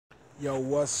Yo,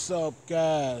 what's up,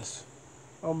 guys?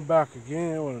 I'm back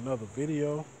again with another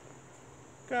video.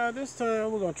 Guys, this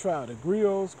time we're gonna try the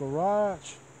Griot's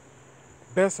Garage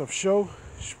Best of Show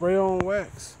Spray on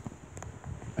Wax.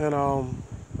 And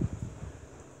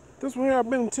this one here I've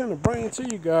been intending to bring to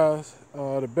you guys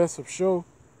the Best of Show,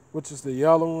 which is the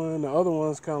yellow one. The other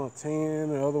one's kind of tan,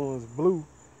 the other one's blue.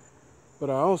 But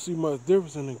I don't see much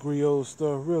difference in the Griot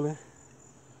stuff, really.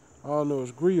 All I know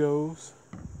is Griot's,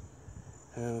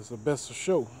 and it's the Best of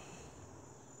Show.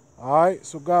 Alright,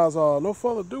 so guys, no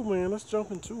further ado, man, let's jump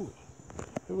into it.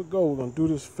 Here we go. We're gonna do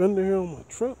this fender here on my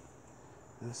truck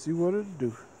and see what it'll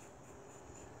do.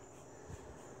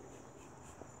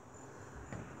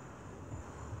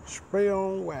 Spray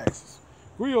on waxes.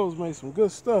 Griot's make some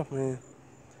good stuff, man.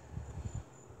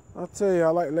 I'll tell you, I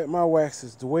like to let my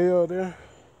waxes dwell there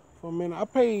for a minute. I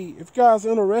paid, if you guys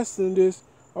are interested in this,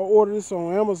 I ordered this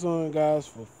on Amazon, guys,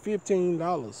 for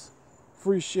 $15.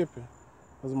 Free shipping.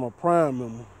 That's my Prime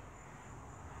member.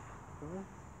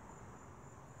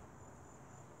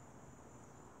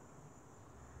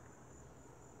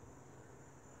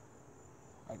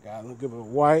 I got to give it a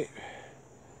wipe.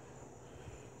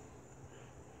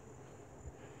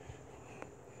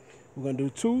 We're going to do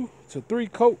 2 to 3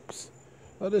 coats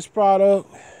of this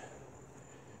product.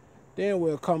 Then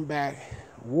we'll come back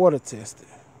water test it.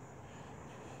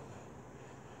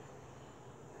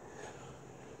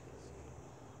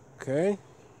 Okay.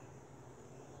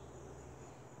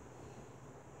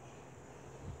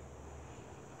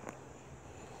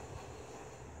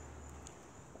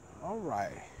 All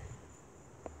right.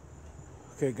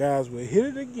 Okay, guys, we'll hit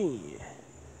it again.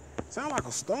 Sound like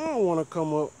a storm want to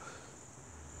come up.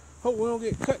 Hope we don't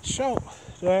get cut short.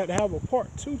 So I had to have a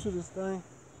part 2 to this thing.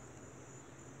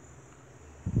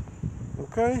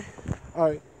 Okay. All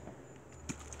right.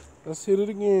 Let's hit it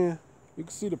again. You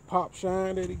can see the pop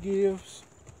shine that it gives.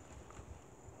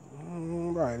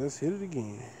 All right, let's hit it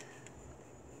again.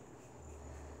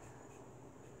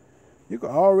 You can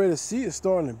already see it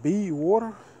starting to bead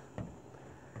water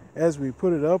as we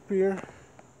put it up here.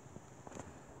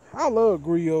 I love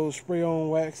Griot spray on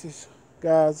waxes,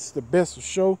 guys. It's the Best of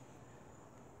Show.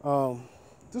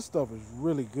 This stuff is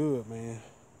really good, man.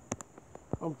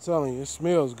 I'm telling you, it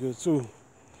smells good too.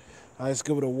 Let's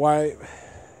give it a wipe.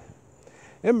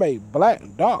 It made black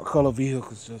and dark color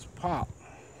vehicles just pop.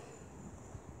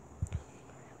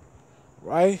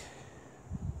 Right?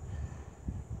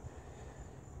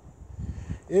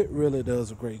 It really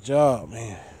does a great job,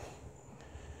 man.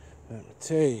 Let me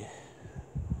tell you.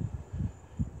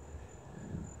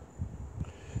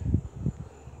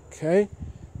 Okay.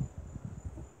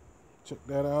 Check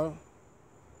that out.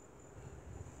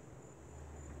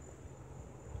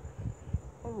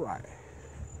 All right.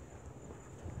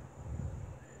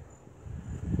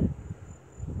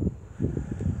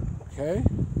 Okay.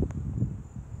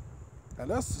 Now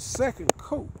that's the second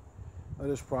coat of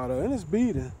this product, and it's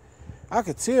beating. I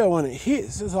could tell when it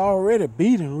hits, it's already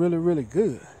beating really, really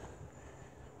good.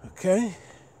 Okay.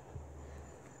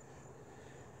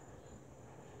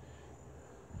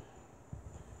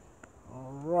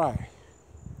 All right.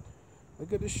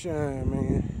 Look at the shine,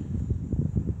 man.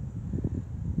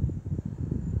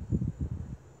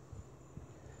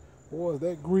 Boy, is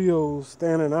that Griot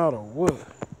standing out or what?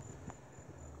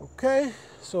 Okay,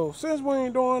 so since we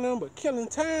ain't doing nothing but killing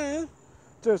time,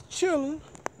 just chilling,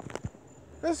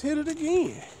 let's hit it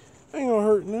again. Ain't gonna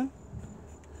hurt nothing.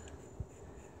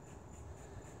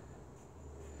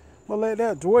 I'm gonna let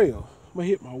that dwell. I'm gonna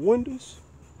hit my windows.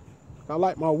 I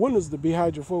like my windows to be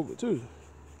hydrophobic too.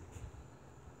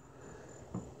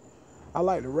 I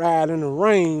like to ride in the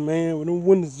rain, man, with them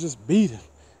windows just beating.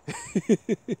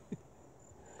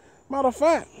 Matter of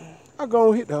fact, I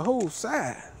gonna hit the whole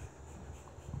side.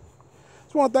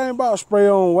 That's one thing about spray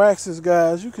on waxes,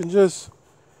 guys. You can just,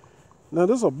 now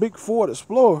this is a big Ford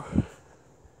Explorer.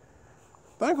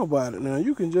 Think about it now.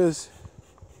 You can just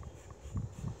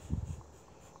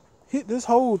hit this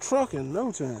whole truck in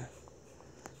no time.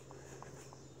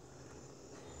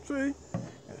 See?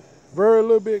 Very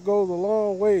little bit goes a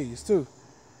long ways too.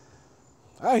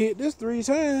 I hit this 3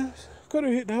 times. Could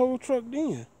have hit the whole truck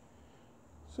then.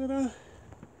 See that?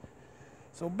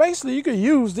 So basically you can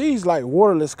use these like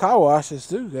waterless car washes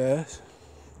too, guys.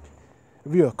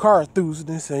 If you're a car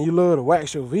enthusiast and you love to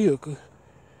wax your vehicle,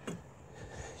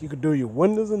 you can do your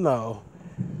windows and all,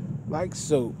 like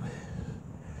soap.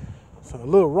 So a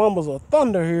little rumbles of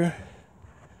thunder here.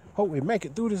 Hope we make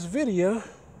it through this video.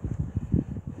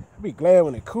 I'll be glad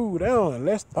when it cool down and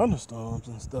less thunderstorms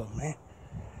and stuff, man.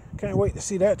 Can't wait to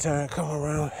see that time come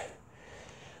around.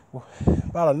 Well,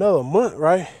 about another month,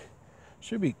 right?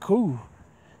 Should be cool.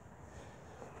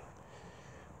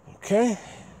 Okay.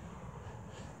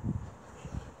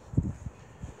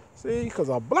 See, because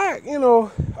a black, you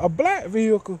know, a black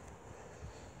vehicle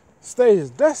stays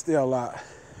dusty a lot.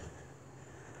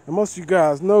 And most of you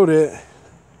guys know that.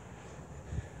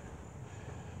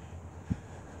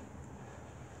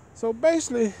 So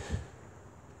basically,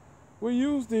 we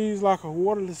use these like a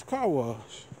waterless car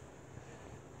wash.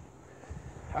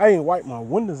 I ain't wiped my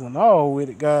windows and all with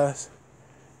it, guys.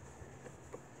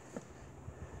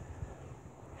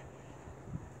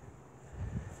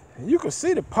 And you can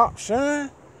see the pop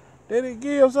shine that it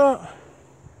gives up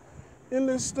in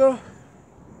this stuff.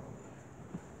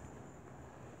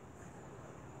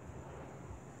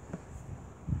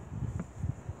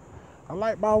 I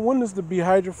like my windows to be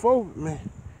hydrophobic, man.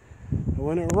 And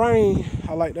when it rains,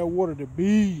 I like that water to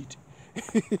bead.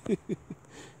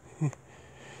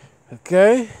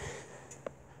 Okay.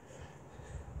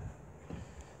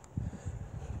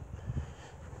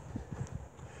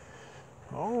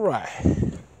 All right.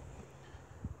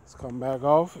 Let's come back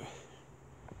off it.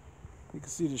 You can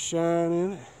see the shine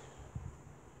in it.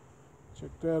 Check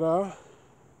that out.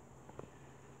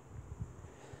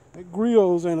 That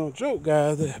Griot's ain't no joke,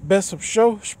 guys. The best of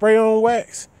show, spray on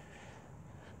wax.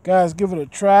 Guys, give it a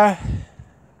try.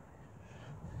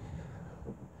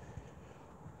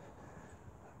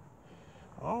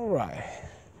 All right.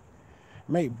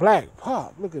 Make black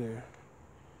pop. Look at there.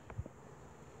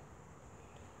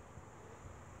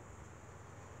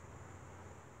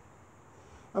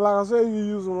 And like I said, you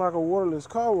use them like a waterless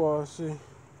car wash. See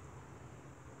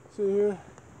here.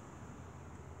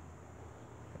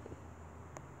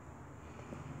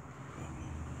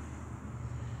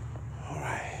 All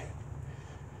right.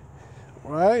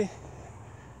 All right.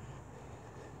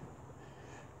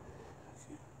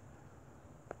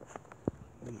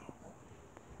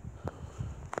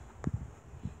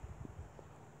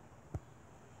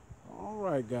 All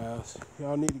right, guys.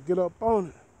 Y'all need to get up on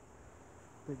it.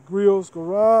 The Griot's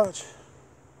Garage.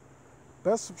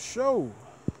 Best of show.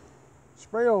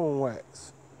 Spray on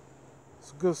wax.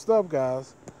 It's good stuff,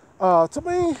 guys. To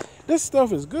me, this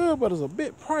stuff is good, but it's a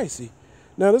bit pricey.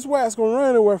 Now, this wax gonna run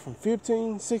anywhere from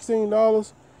 $15,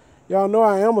 $16. Y'all know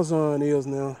how Amazon is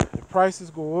now. The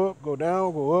prices go up, go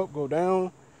down, go up, go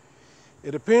down.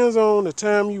 It depends on the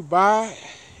time you buy,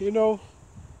 you know,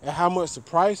 and how much the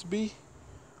price be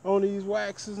on these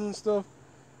waxes and stuff.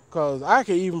 Cause I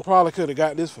probably could have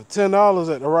got this for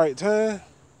 $10 at the right time.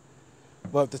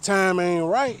 But if the time ain't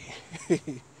right,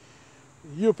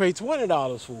 you'll pay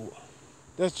 $20 for it.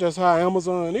 That's just how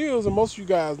Amazon is, and most of you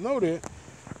guys know that.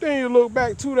 Then you look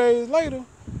back 2 days later,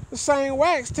 the same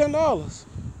wax, $10.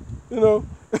 You know,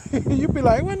 you be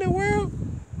like, what in the world?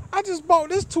 I just bought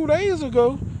this 2 days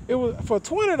ago. It was for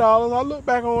 $20. I look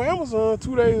back on Amazon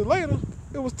 2 days later,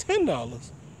 it was $10.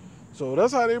 So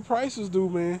that's how their prices do,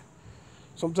 man.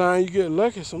 Sometimes you get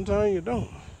lucky, sometimes you don't.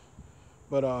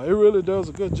 But it really does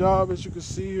a good job, as you can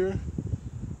see here.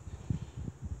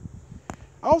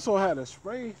 I also had a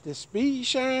spray, the Speed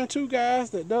Shine too, guys,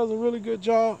 that does a really good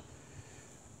job.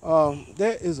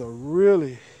 That is a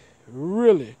really,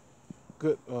 really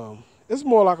good, it's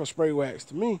more like a spray wax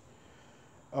to me.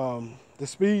 The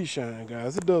Speed Shine,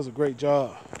 guys, it does a great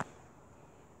job.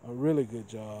 A really good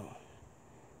job.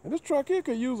 And this truck here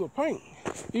could use a paint.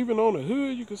 Even on the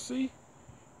hood, you can see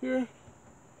here.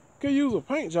 Could use a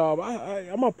paint job.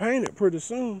 I'm gonna paint it pretty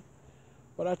soon.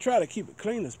 But I try to keep it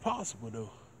clean as possible,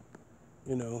 though.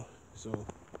 You know, so,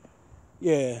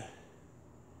 yeah.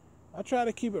 I try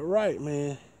to keep it right,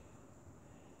 man.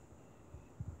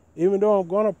 Even though I'm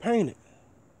gonna paint it.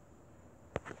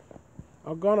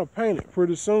 I'm gonna paint it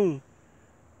pretty soon.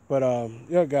 But,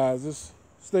 yeah, guys, just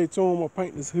stay tuned. I'm gonna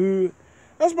paint this hood.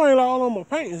 That's mainly all I'm gonna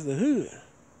paint is the hood.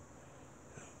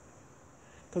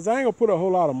 Because I ain't gonna put a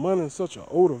whole lot of money in such an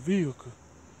older vehicle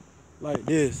like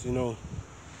this, you know.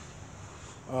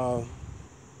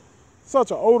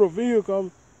 Such an older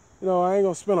vehicle, you know, I ain't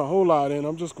gonna spend a whole lot in.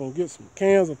 I'm just gonna get some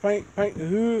cans of paint, paint the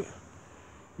hood,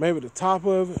 maybe the top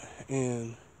of it,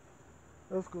 and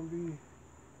that's gonna be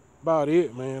about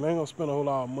it, man. I ain't gonna spend a whole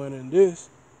lot of money in this.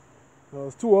 You know,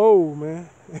 it's too old, man.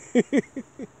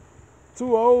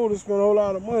 Too old to spend a whole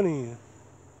lot of money in.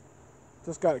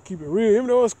 Just gotta keep it real, even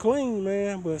though it's clean,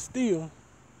 man, but still,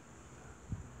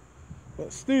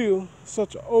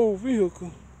 such an old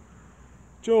vehicle.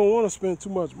 You don't want to spend too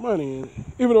much money in it,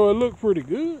 even though it looked pretty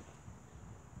good.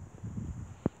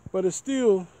 But it's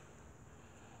still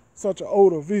such an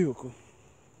older vehicle,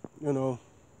 you know,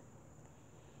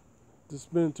 to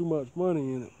spend too much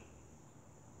money in it.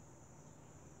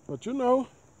 But you know,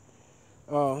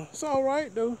 it's all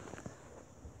right though.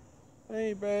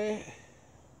 Ain't bad,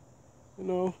 you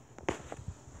know.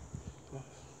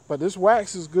 But this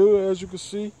wax is good, as you can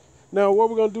see. Now, what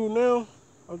we're going to do now,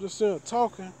 I'm just sitting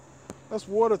talking. Let's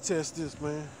water test this,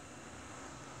 man.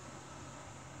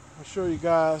 I'll show you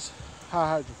guys how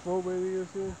hydrophobic it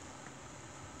is here.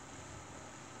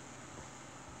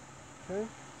 Okay.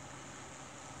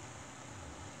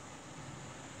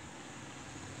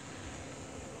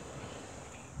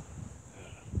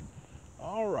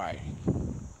 All right.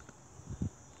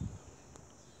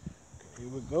 Here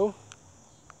we go.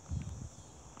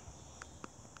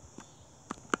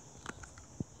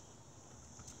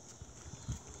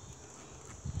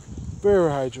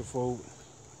 Very hydrophobic.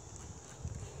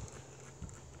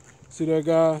 See that,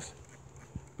 guys?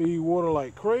 Feed water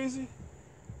like crazy.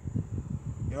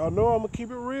 Y'all know I'm gonna keep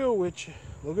it real with you.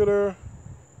 Look at her.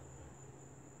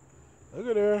 Look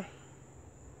at her.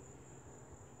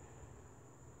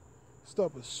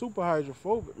 Stuff is super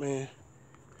hydrophobic, man.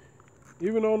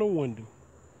 Even on the window.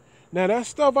 Now that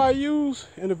stuff I use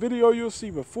in the video you'll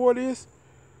see before this,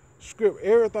 strip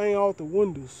everything off the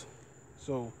windows.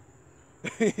 So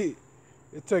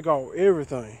it take off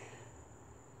everything.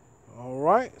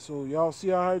 Alright, so y'all see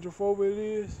how hydrophobic it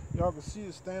is? Y'all can see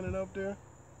it standing up there.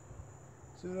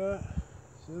 See that?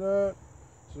 See that?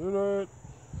 See that?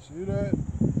 See that?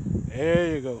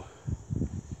 There you go.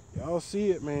 Y'all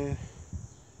see it, man.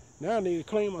 Now I need to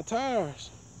clean my tires.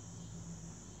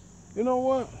 You know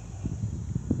what?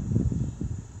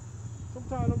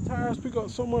 Sometimes them tires pick up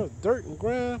so much dirt and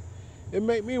grime, it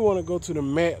make me want to go to the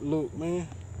matte look, man.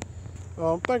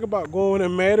 I'm thinking about going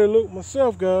and matte look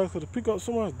myself, guys, because it pick up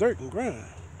so much dirt and grime.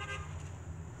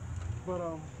 But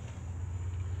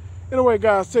anyway,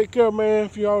 guys, take care, man.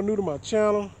 If y'all new to my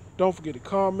channel, don't forget to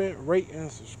comment, rate,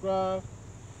 and subscribe.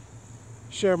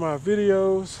 Share my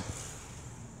videos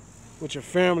with your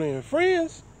family and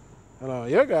friends.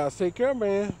 And yeah, guys, take care,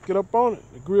 man. Get up on it.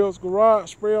 The Griot's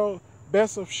Garage, spray on,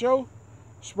 best of show,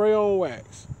 spray on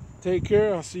wax. Take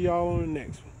care. I'll see y'all on the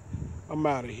next one. I'm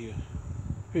out of here.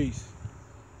 Peace.